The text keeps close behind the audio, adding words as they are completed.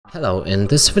Hello, in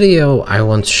this video I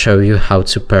want to show you how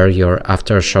to pair your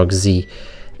AfterShokz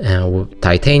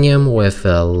Titanium with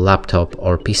a laptop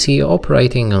or PC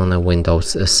operating on a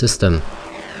Windows system.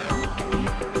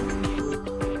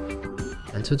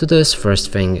 And to do this,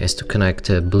 first thing is to connect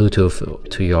Bluetooth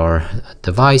to your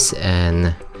device,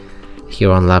 and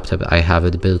here on laptop I have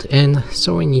it built in,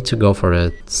 so we need to go for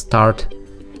a start,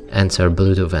 enter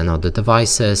Bluetooth and other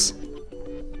devices.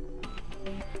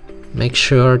 Make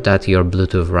sure that your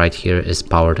Bluetooth right here is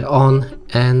powered on,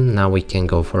 and now we can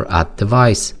go for add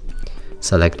device.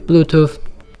 Select Bluetooth.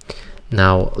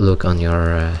 Now look on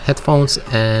your headphones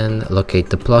and locate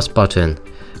the plus button.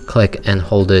 Click and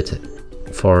hold it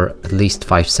for at least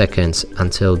 5 seconds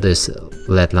until this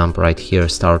LED lamp right here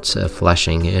starts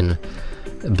flashing in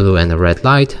blue and red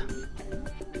light.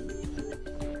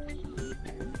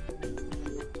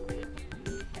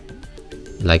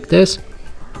 Like this.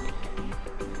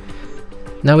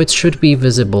 Now it should be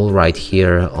visible right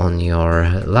here on your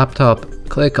laptop.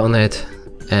 Click on it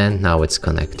and now it's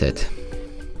connected.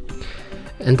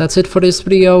 And that's it for this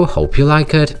video. Hope you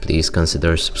like it. Please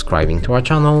consider subscribing to our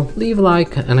channel, leave a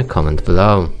like and a comment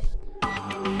below.